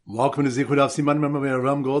Welcome to Zichud of Siman Memamei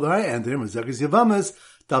Ram Goldhar and today Mazekis Yevamos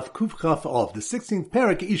Daf Kuf Chaf of the 16th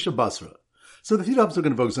parak Isha Basra. So the few topics we're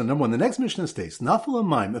going to focus on. Number one, the next Mishnah states, Nafal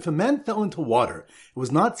Amayim, if a man fell into water, it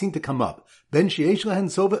was not seen to come up. Ben she'esh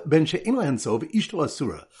lahen sov, ben she'en lahen sov, ishto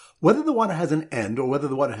asura. Whether the water has an end or whether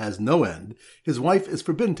the water has no end, his wife is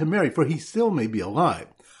forbidden to marry, for he still may be alive.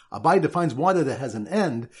 Abai defines water that has an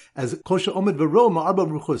end as kosher omed v'ro ma'arba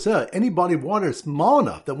ruchoseh, any body of water small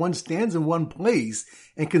enough that one stands in one place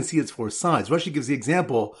and can see its four sides. Rashi gives the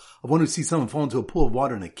example of one who sees someone fall into a pool of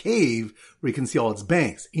water in a cave where he can see all its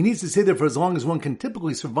banks. He needs to stay there for as long as one can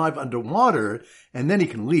typically survive underwater, and then he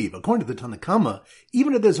can leave. According to the Tanakama,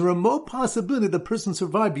 even if there's a remote possibility the person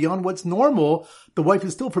survived beyond what's normal, the wife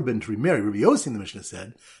is still forbidden to remarry. Rabbi Yossi in the Mishnah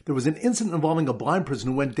said, there was an incident involving a blind person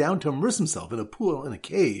who went down to immerse himself in a pool in a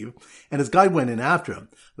cave, and his guide went in after him.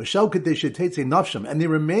 And they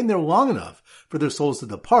remained there long enough for their souls to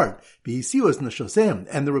depart. And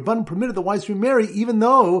the Rabban permitted the wives to remarry even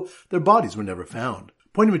though their bodies were never found.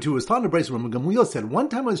 Point number two was taught in a Brayso where Gamliel said, one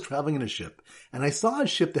time I was traveling in a ship, and I saw a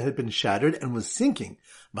ship that had been shattered and was sinking.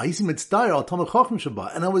 And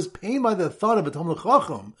I was pained by the thought of a Talmid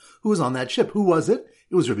Chacham who was on that ship. Who was it?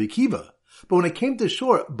 It was Rabbi Akiva. But when I came to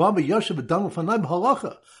shore, Baba Yashav Adam Fanai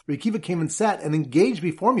Halacha, Rabbi Akiva came and sat and engaged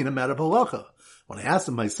before me in a matter of halacha. When I asked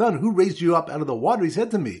him, my son, who raised you up out of the water, he said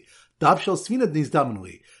to me, Daf shel svina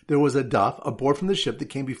nizdaminli. There was a daf, a board from the ship that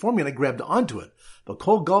came before me, and I grabbed onto it. But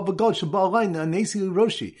kol gal v'gal shaba'alai na'nesi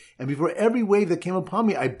roshi. And before every wave that came upon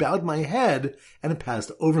me, I bowed my head, and it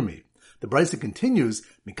passed over me. The Brayso continues,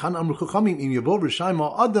 Mikan amru chachamim im yavo Rishaim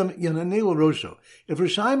al adam yananelu rosho. If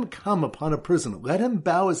Rishaim come upon a person, let him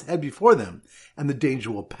bow his head before them, and the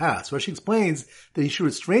danger will pass. Rashi explains that he should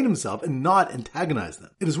restrain himself and not antagonize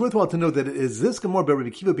them. It is worthwhile to note that it is this Gemara by Rabbi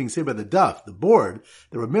Akiva being saved by the daf, the board,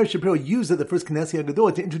 that Rabbi Meir Shapiro used at the first Knesset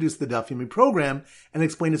Haggadah to introduce the Daf Yomi program and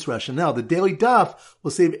explain its rationale. The daily daf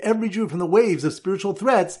will save every Jew from the waves of spiritual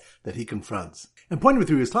threats that he confronts. And point number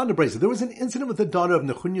three was taught in the Brayso. There was an incident with the daughter of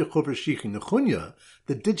Nechunya Chover Shichi. Nechunya,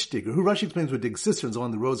 the ditch digger, who Rashi explains would dig cisterns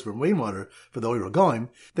along the roads for rainwater for the Oyer Goim,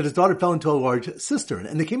 that his daughter fell into a large cistern,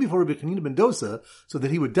 and they came before Rabbi Chanina ben Dosa so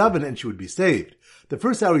that he would daven and she would be saved. The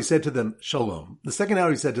first hour he said to them, Shalom. The second hour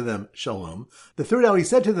he said to them, Shalom. The third hour he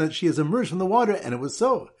said to them that she has emerged from the water, and it was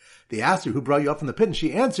so. They asked her, who brought you up from the pit? And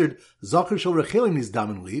she answered, Zakar shel rechelim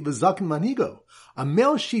nizdamen li, v'zaken manigo. A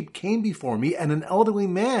male sheep came before me, and an elderly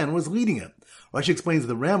man was leading it. Rashi explains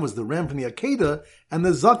the ram was the ram from the Akedah, and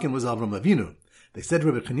the zaken was Avram Avinu. They said to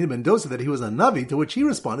Rabbi Chanina ben Dosa that he was a Navi, to which he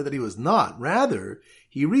responded that he was not. Rather,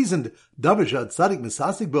 he reasoned, Davar shad tzadik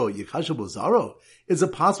misasik bo yikashel bo zaro. Is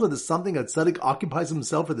it possible that something that tzadik occupies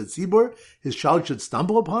himself for the tzibur, his child should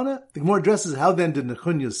stumble upon it? The Gemara addresses how then did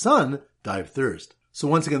Nechunya's son die of thirst. So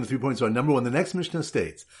once again, the 3 points are, number one, the next Mishnah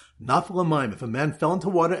states, Nafal Amayim, if a man fell into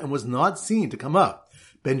water and was not seen to come up,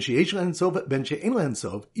 Ben she'esh lahen sov, ben she'en lahen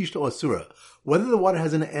sov, ishto asura. Whether the water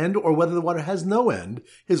has an end or whether the water has no end,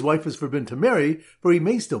 his wife is forbidden to marry, for he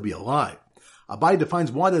may still be alive. Abai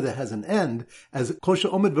defines water that has an end as kosher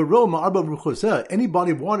omed v'ro ma'arba ruchoseh, any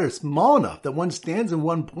body of water small enough that one stands in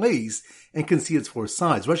one place and can see its four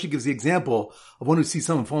sides. Rashi gives the example of one who sees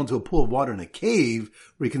someone fall into a pool of water in a cave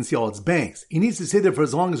where he can see all its banks. He needs to stay there for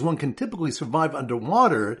as long as one can typically survive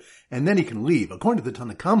underwater, and then he can leave. According to the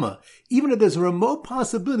Tanakama, even if there's a remote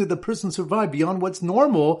possibility the person survived beyond what's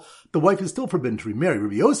normal, the wife is still forbidden to remarry.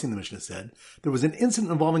 Rabbi Yossi in the Mishnah said, there was an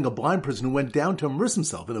incident involving a blind person who went down to immerse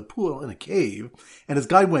himself in a pool in a cave, and his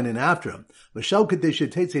guide went in after him. And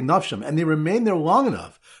they remained there long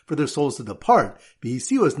enough for their souls to depart. And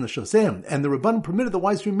the Rabban permitted the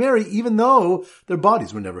wives to remarry even though their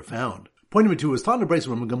bodies were never found. Point number two was taught in a Brayso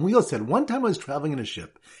where Gamliel said, one time I was traveling in a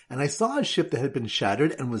ship, and I saw a ship that had been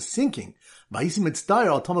shattered and was sinking. And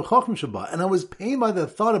I was pained by the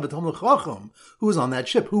thought of a Talmid Chacham who was on that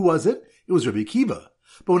ship. Who was it? It was Rabbi Akiva.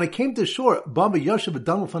 But when I came to shore, Baba Yashav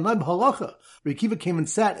Adam Fanai Halacha, Rabbi Akiva came and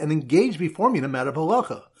sat and engaged before me in a matter of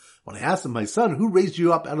halacha. When I asked him, my son, who raised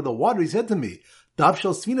you up out of the water, he said to me, Daf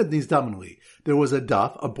shel svina nizdaminli. There was a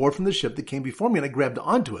daf, a board from the ship that came before me, and I grabbed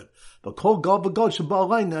onto it. But kol gal v'gal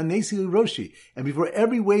shaba'alai na'nesi roshi. And before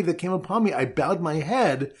every wave that came upon me, I bowed my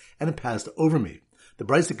head, and it passed over me. The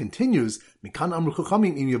Brayso continues, Mikan amru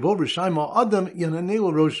chachamim im yavo Rishaim al adam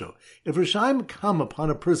yananelu rosho. If Rishaim come upon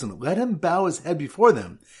a person, let him bow his head before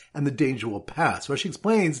them, and the danger will pass. Rashi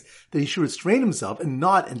explains that he should restrain himself and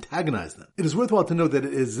not antagonize them. It is worthwhile to note that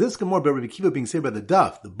it is this Gemara by Rabbi Akiva being saved by the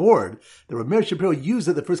daf, the board, that Rabbi Meir Shapiro used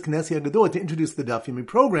at the first Knesset Haggadah to introduce the Daf Yomi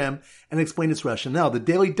program and explain its rationale. The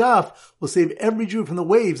daily daf will save every Jew from the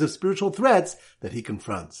waves of spiritual threats that he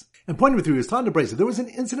confronts. And point number three was taught in the Brayso. There was an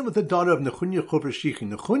incident with the daughter of Nechunya Chover Shichi.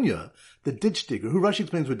 Nechunya, the ditch digger, who Rashi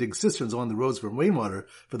explains would dig cisterns along the roads for rainwater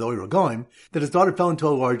for the Oyer Goim, that his daughter fell into a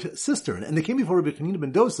large cistern, and they came before Rabbi Chanina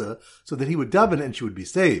ben Dosa so that he would daven and she would be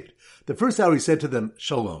saved. The first hour he said to them,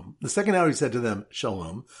 Shalom. The second hour he said to them,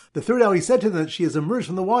 Shalom. The third hour he said to them that she has emerged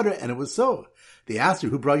from the water, and it was so. They asked her,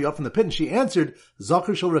 who brought you up from the pit? And she answered,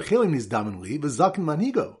 Zakar shel Rechelim nizdamen li, v'zaken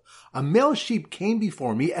manigo. A male sheep came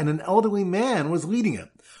before me, and an elderly man was leading it.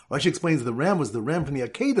 Rashi explains the ram was the ram from the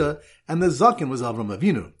Akedah, and the zaken was Avram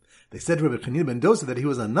Avinu. They said to Rabbi Chanina ben Dosa that he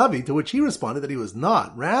was a Navi, to which he responded that he was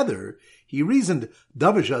not. Rather, he reasoned,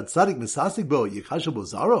 Davashat tzadik misasik bo yichashav bo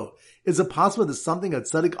zaro. Is it possible that something that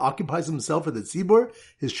tzaddik occupies himself for the tzibur,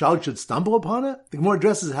 his child should stumble upon it? The Gemara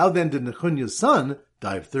addresses how then did Nechunya's son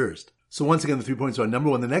die of thirst. So once again, the 3 points are: number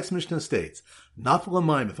one, the next Mishnah states, Nafal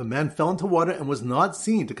amayim, if a man fell into water and was not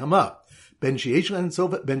seen to come up, ben she'ein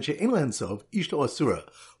lahen sov, ishto asura.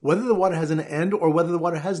 Whether the water has an end or whether the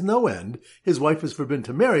water has no end, his wife is forbidden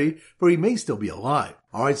to marry, for he may still be alive.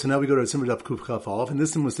 Alright, so now we go to Simmer Daf Kuf Chaf Aleph, and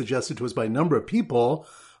this one was suggested to us by a number of people,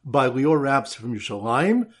 by Lior Raps from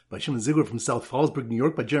Yerushalayim, by Shimon Ziegler from South Fallsburg, New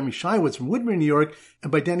York, by Jeremy Shiwitz from Woodmere, New York,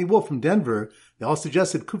 and by Danny Wolf from Denver. They all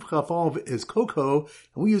suggested Kuf Chaf Aleph is cocoa,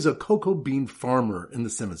 and we use a cocoa bean farmer in the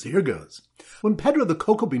simon. So here goes. When Pedro, the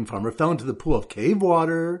cocoa bean farmer, fell into the pool of cave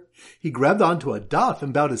water, he grabbed onto a daf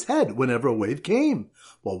and bowed his head whenever a wave came,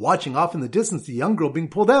 while watching off in the distance the young girl being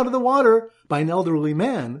pulled out of the water by an elderly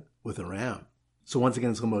man with a ram. So once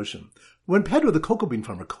again, slow motion. When Pedro, the cocoa bean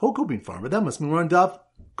farmer, that must mean we're on daf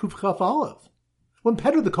Kuf Chaf Aleph. When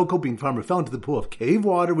Pedro, the cocoa bean farmer, fell into the pool of cave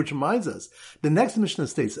water, which reminds us, the next Mishnah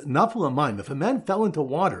states, Nafal amayim, if a man fell into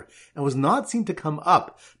water and was not seen to come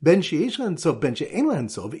up, ben she'ein lahen sov, ben she'ein lahen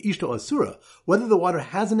sov, ishto asura, whether the water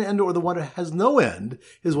has an end or the water has no end,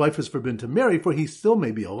 his wife is forbidden to marry, for he still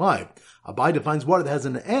may be alive. Abai defines water that has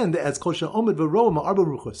an end as kol she'omed v'roa ma'arba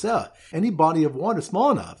ruchoseh, any body of water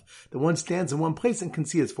small enough that one stands in one place and can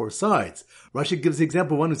see its four sides. Rashi gives the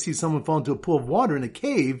example of one who sees someone fall into a pool of water in a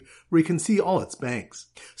cave where he can see all its banks.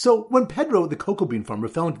 So when Pedro, the cocoa bean farmer,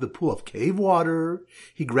 fell into the pool of cave water,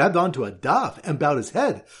 he grabbed onto a daf and bowed his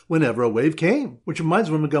head whenever a wave came, which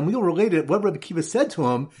reminds Rabbi Gamliel related what Rabbi Kiva said to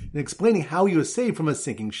him in explaining how he was saved from a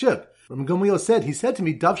sinking ship. Rabbi Gamliel said, he said to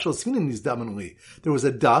me, Daf shel sfina nizdamen li. There was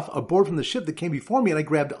a daf, a board from the ship that came before me, and I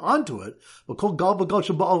grabbed onto it.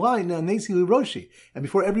 And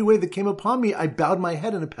before every wave that came upon me, I bowed my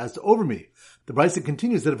head and it passed over me. The Brisa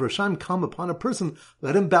continues that if Rashaim come upon a person,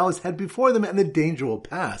 let him bow his head before them and the danger will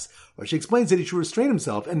pass. Or she explains that he should restrain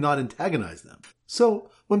himself and not antagonize them. So,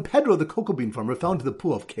 when Pedro, the cocoa bean farmer, fell into the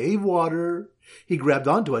pool of cave water, he grabbed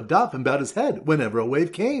onto a daf and bowed his head whenever a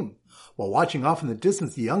wave came, while watching off in the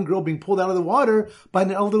distance the young girl being pulled out of the water by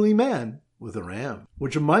an elderly man with a ram.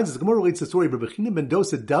 Which reminds us, the Gemara relates the story of Rabbi Chanina ben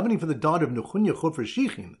Dosa davening for the daughter of Nechunya Chofer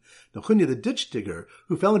Shichin, Nechunya the ditch digger,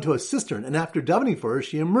 who fell into a cistern, and after davening for her,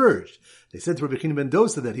 she emerged. They said to Rabbi Chanina ben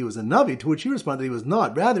Dosa that he was a Navi, to which he responded he was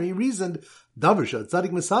not. Rather, he reasoned, Daversha, tzadik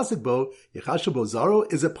misasik bo, yichashav bo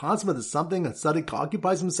zaro, is it possible that something a tzadik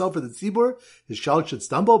occupies himself for the tzibur, his child should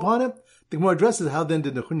stumble upon it? The Gemara addresses how then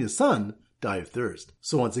did Nechunya's son die of thirst.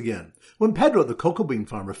 So once again, when Pedro, the cocoa bean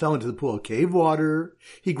farmer, fell into the pool of cave water,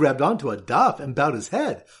 he grabbed onto a daf and bowed his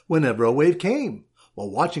head whenever a wave came, while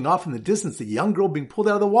watching off in the distance the young girl being pulled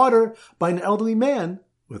out of the water by an elderly man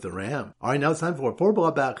with a ram. Alright, now it's time for 4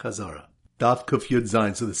 Ba'at Chazara. Daf Kuf Yud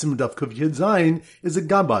Zayin. So the Simon Daf Kuf Yud Zayin is a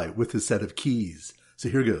gabbai with his set of keys. So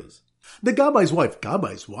here goes. The gabbai's wife,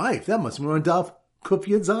 that must be on Daf Kuf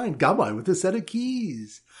Yud Zayin, gabbai with his set of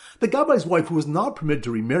keys. The gabbai's wife, who was not permitted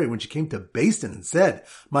to remarry when she came to Beis Din and said,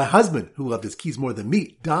 my husband, who loved his keys more than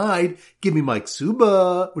me, died, give me my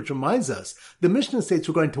ksuba, which reminds us, the Mishnah states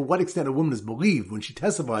regarding to what extent a woman is believed when she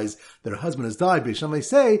testifies that her husband has died. Beis Shammai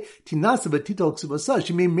say, tinasa v'titol ksubasa,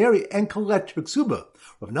 she may marry and collect her ksuba.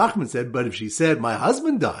 Rav Nachman said, but if she said, my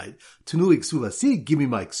husband died, Tanuli ksubasi, give me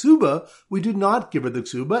my ksuba, we do not give her the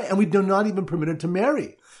ksuba, and we do not even permit her to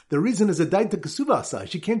marry. The reason is a daita ksuba asai.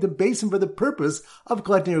 She came to Beis Din for the purpose of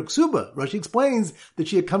collecting her ksuba. Rashi explains that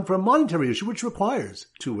she had come for a monetary issue, which requires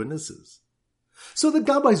 2 witnesses. So the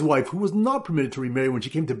gabbai's wife, who was not permitted to remarry when she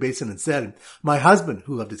came to Beis Din and said, my husband,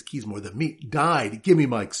 who loved his keys more than me, died, give me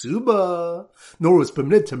my ksuba, nor was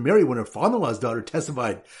permitted to marry when her father-in-law's daughter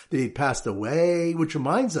testified that he had passed away, which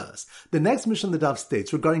reminds us, the next mission the Daf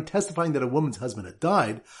states regarding testifying that a woman's husband had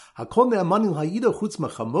died,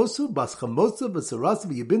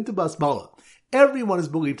 everyone is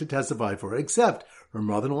believed to testify for her, except her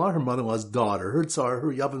mother-in-law, her mother-in-law's daughter, her tsar,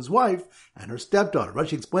 her Yevam's wife, and her stepdaughter.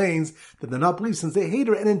 Rashi explains that they're not believed since they hate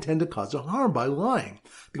her and intend to cause her harm by lying.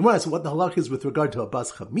 The Gemara asks what the halach is with regard to a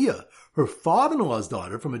bas chamia, her father-in-law's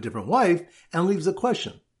daughter from a different wife, and leaves a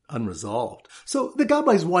question unresolved. So the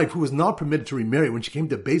Gabai's wife, who was not permitted to remarry when she came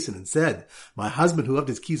to Basin and said, "My husband, who loved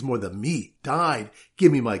his keys more than me, died.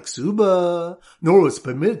 Give me my ksuba," nor was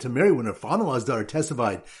permitted to marry when her father-in-law's daughter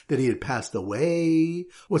testified that he had passed away,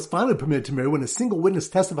 was finally permitted to marry when a single witness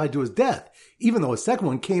testified to his death, even though a second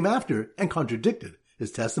one came after and contradicted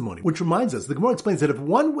his testimony. Which reminds us, the Gemara explains that if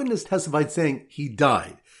one witness testified saying he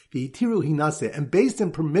died, and based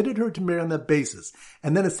and permitted her to marry on that basis,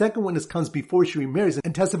 and then a second witness comes before she remarries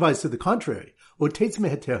and testifies to the contrary,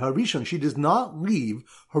 she does not leave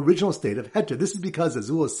her original state of heter. This is because, as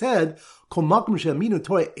Ula said, wherever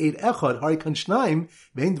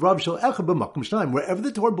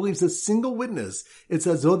the Torah believes a single witness, it's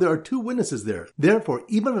as though there are two witnesses there. Therefore,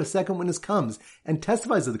 even if a second witness comes and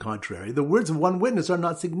testifies to the contrary, the words of one witness are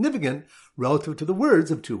not significant relative to the words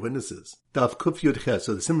of two witnesses. Daf Kuf Yud Ches,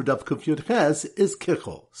 so the Simmer Daf Kuf Yud Ches is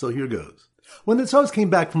Kichol. So here goes. When the Tsars came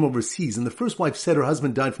back from overseas and the first wife said her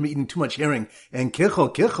husband died from eating too much herring, and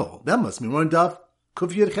Kichol, that must mean we're on Daf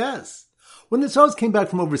Kuf Yud Ches. When the Tsars came back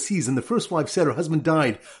from overseas and the first wife said her husband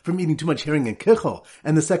died from eating too much herring and kichel,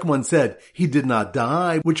 and the second one said he did not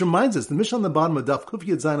die, which reminds us, the Mishnah on the bottom of Daf Kuf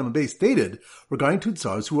Yud Zayin Amud Beis stated regarding two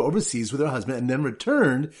Tsars who were overseas with their husband and then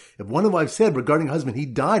returned, if one of the wives said regarding her husband he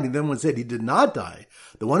died and then one said he did not die,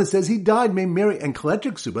 the one who says he died may marry and collect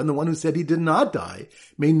her ksuba, and the one who said he did not die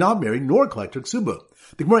may not marry nor collect her ksuba.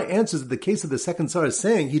 The Gemara answers that the case of the second Tsar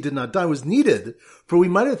saying he did not die was needed, for we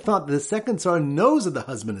might have thought that the second Tsar knows that the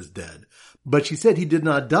husband is dead. But she said he did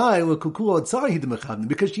not die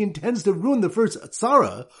because she intends to ruin the first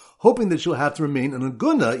Tzara, hoping that she'll have to remain an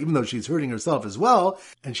Aguna, even though she's hurting herself as well.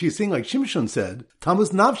 And she's saying, like Shimshon said, Tamus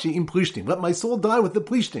nafshi im plishtim, let my soul die with the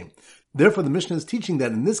plishtim. Therefore, the Mishnah is teaching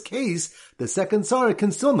that in this case, the second Tzara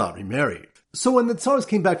can still not remarry. So when the Tsars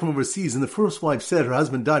came back from overseas and the first wife said her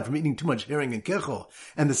husband died from eating too much herring and kechel,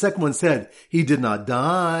 and the second one said he did not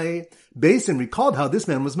die, Basin recalled how this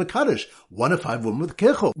man was Mekadosh, one of 5 women with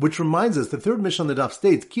kechel, which reminds us the third Mishnah on the Daf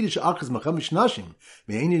states, Kiddush achas machamish nashim.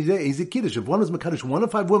 If one was Mekadosh, one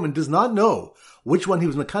of 5 women does not know which one he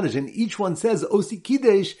was Mekadosh, and each one says, Osi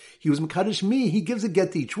Kiddush, he was Mekadosh me, he gives a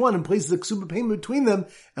get to each one and places a ksuba payment between them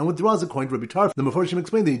and withdraws a coin to Rabbi Tarf. The Mefarshim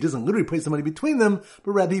explained that he doesn't literally place the money between them,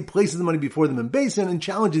 but rather he places the money before them in Basin and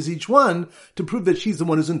challenges each one to prove that she's the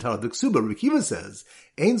one who's entitled to the ksuba. Rabbi Kiva says,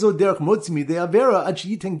 Ein zo derech motzi midei avera ad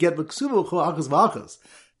sheyitin get v'ksuba v'chol achas v'achas.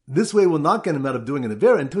 This way will not get him out of doing an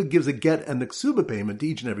avera until he gives a get and the ksuba payment to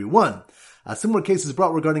each and every one. A similar case is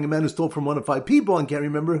brought regarding a man who stole from one of 5 people and can't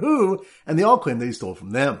remember who, and they all claim that he stole from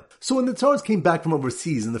them. So when the Tsars came back from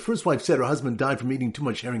overseas and the first wife said her husband died from eating too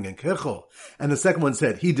much herring and kechel, and the second one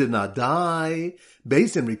said he did not die,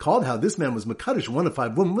 Basin recalled how this man was Mekadosh, one of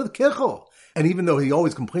 5 women with kechel. And even though he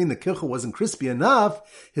always complained that kechel wasn't crispy enough,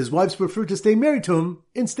 his wives preferred to stay married to him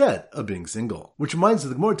instead of being single. Which reminds us,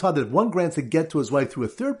 the Gemara taught that if one grants a get to his wife through a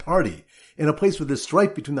third party, in a place where there's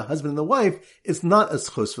strife between the husband and the wife, it's not a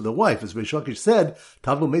schus for the wife. As Reish Lakish said,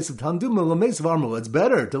 Tavlo mesav tanduma lo mesav armula. It's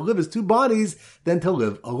better to live as 2 bodies than to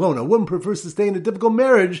live alone. A woman prefers to stay in a difficult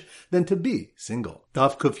marriage than to be single.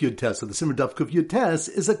 Daf Kuf Yud Tes. So the Simmer Daf Kuf Yud Tes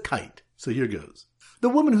is a kite. So here goes. The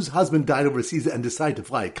woman whose husband died overseas and decided to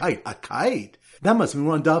fly a kite. That must mean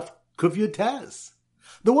we're on Daf Kuf Yud Tes.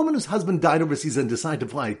 The woman whose husband died overseas and decided to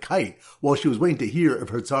fly a kite while she was waiting to hear if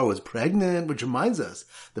her tzara was pregnant, which reminds us,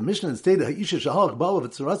 the Mishnah stated, a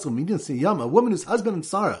woman whose husband and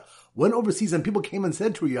Sarah went overseas and people came and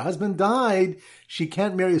said to her, your husband died, she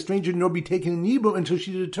can't marry a stranger nor be taken in yibum until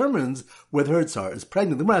she determines whether her tzara is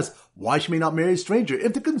pregnant. The rest, why she may not marry a stranger?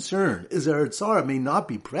 If the concern is that her tzara may not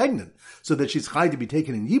be pregnant, so that she's chai to be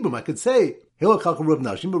taken in yibum, I could say, follow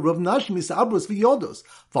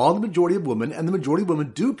the majority of women, and the majority of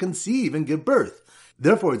women do conceive and give birth.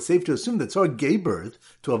 Therefore, it's safe to assume that Sarah gave birth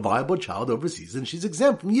to a viable child overseas, and she's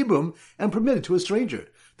exempt from Yibum and permitted to a stranger.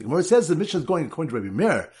 The Gemara says the Mishnah is going according to Rabbi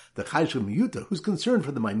Meir, the Chayshel Miyuta, who's concerned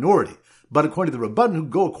for the minority. But according to the Rabbanan, who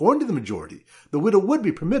go according to the majority, the widow would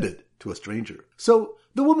be permitted to a stranger. So,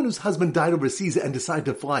 the woman whose husband died overseas and decided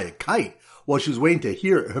to fly a kite while she was waiting to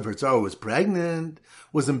hear if her tzara was pregnant,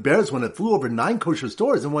 was embarrassed when it flew over 9 kosher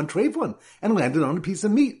stores and 1 treif one, and landed on a piece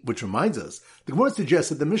of meat, which reminds us, the Gemara suggests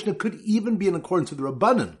that the Mishnah could even be in accordance with the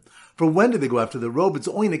Rabbanan. For when do they go after the rove? It's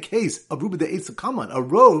only in a case of Ruba de Eitzakaman, a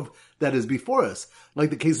rove that is before us, like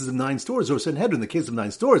the cases of 9 stores or Sanhedrin. The case of 9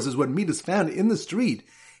 stores is when meat is found in the street,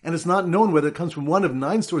 and it's not known whether it comes from one of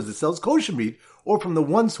 9 stores that sells kosher meat or from the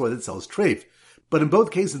one store that sells treif. But in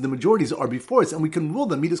both cases, the majorities are before us, and we can rule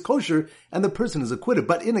the meat is kosher, and the person is acquitted.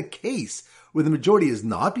 But in a case where the majority is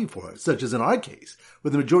not before us, such as in our case,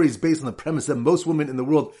 where the majority is based on the premise that most women in the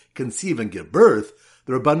world conceive and give birth,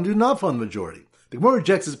 the Rabbanan do not follow the majority. The Gemara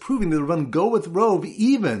rejects as proving that the Rabban go with Rove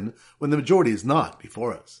even when the majority is not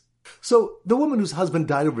before us. So, the woman whose husband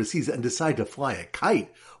died overseas and decided to fly a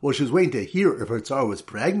kite while she was waiting to hear if her tzara was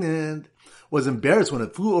pregnant, was embarrassed when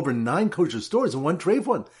it flew over 9 kosher stores in one treif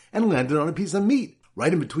one and landed on a piece of meat,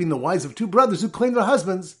 right in between the wives of 2 brothers who claimed their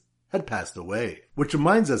husbands had passed away. Which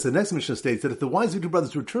reminds us, the next Mishnah states that if the wives of 2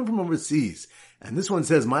 brothers return from overseas, and this one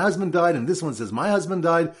says, my husband died, and this one says, my husband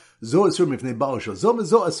died, zo asur mifnei baal shel zo,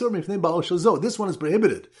 zo asur mifnei baal shel zo. This one is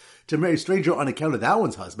prohibited to marry a stranger on account of that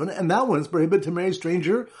one's husband, and that one is prohibited to marry a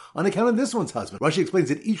stranger on account of this one's husband. Rashi explains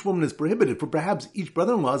that each woman is prohibited, for perhaps each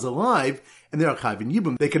brother-in-law is alive, and they are chayv in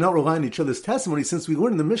yibum. They cannot rely on each other's testimony, since we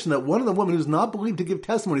learn in the Mishnah that one of the women who is not believed to give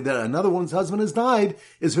testimony that another woman's husband has died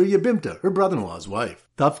is her yibimta, her brother-in-law's wife.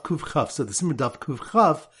 Daf Kuf Chaf. So the simmer Daf Kuf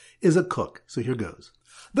Chaf is a cook. So here goes.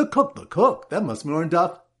 The cook. That must be more in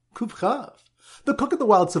Daf Kuf Chaf. The cook at the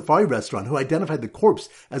Wild Safari restaurant who identified the corpse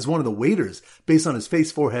as one of the waiters based on his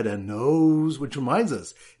face, forehead, and nose, which reminds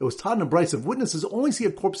us, it was taught in a braisa of witnesses only see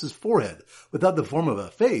a corpse's forehead without the form of a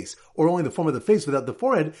face, or only the form of the face without the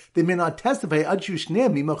forehead. They may not testify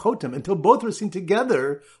until both are seen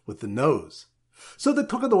together with the nose. So the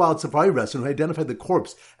cook of the Wild Safari restaurant who identified the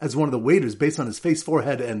corpse as one of the waiters based on his face,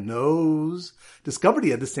 forehead, and nose discovered he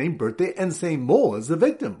had the same birthday and same mole as the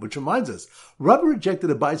victim, which reminds us, Rabbi rejected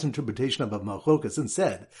Abai's interpretation of a machlokas and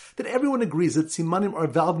said that everyone agrees that simanim are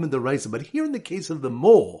valid midaraisa, but here in the case of the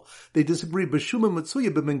mole, they disagree b'shuma matsuya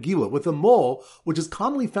b'ben-gilo, with a mole which is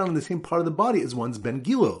commonly found in the same part of the body as one's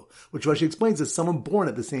ben-gilo, which Rashi explains as someone born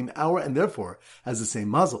at the same hour and therefore has the same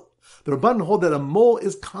muzzle. The Rabbanan hold that a mole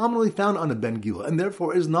is commonly found on a ben-gila, and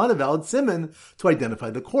therefore is not a valid siman to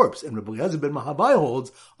identify the corpse. And Rabbi Eliezer ben Mahabai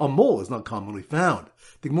holds a mole is not commonly found.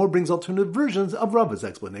 The Gemara brings alternative versions of Rava's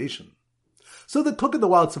explanation. So the cook at the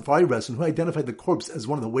Wild Safari restaurant who identified the corpse as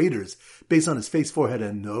one of the waiters based on his face, forehead,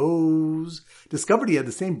 and nose discovered he had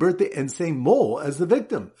the same birthday and same mole as the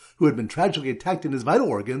victim, who had been tragically attacked in his vital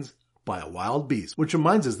organs by a wild beast. Which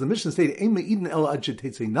reminds us, the Mishnah stated, they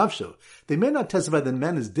may not testify that the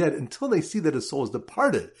man is dead until they see that his soul is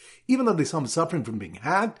departed, even though they saw him suffering from being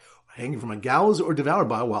hacked, or hanging from a gallows, or devoured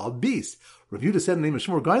by a wild beast. Rav Yehuda said in the name of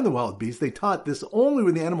Shmuel regarding the wild beast, they taught this only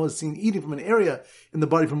when the animal is seen eating from an area in the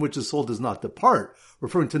body from which the soul does not depart,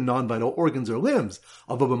 referring to non-vital organs or limbs.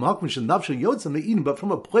 But from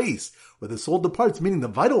a place where the soul departs, meaning the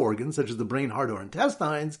vital organs, such as the brain, heart, or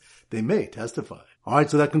intestines, they may testify. Alright,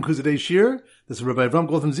 so that concludes today's shir. This is Rabbi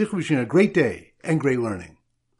Yevamos from Zichru, wishing you a great day and great learning.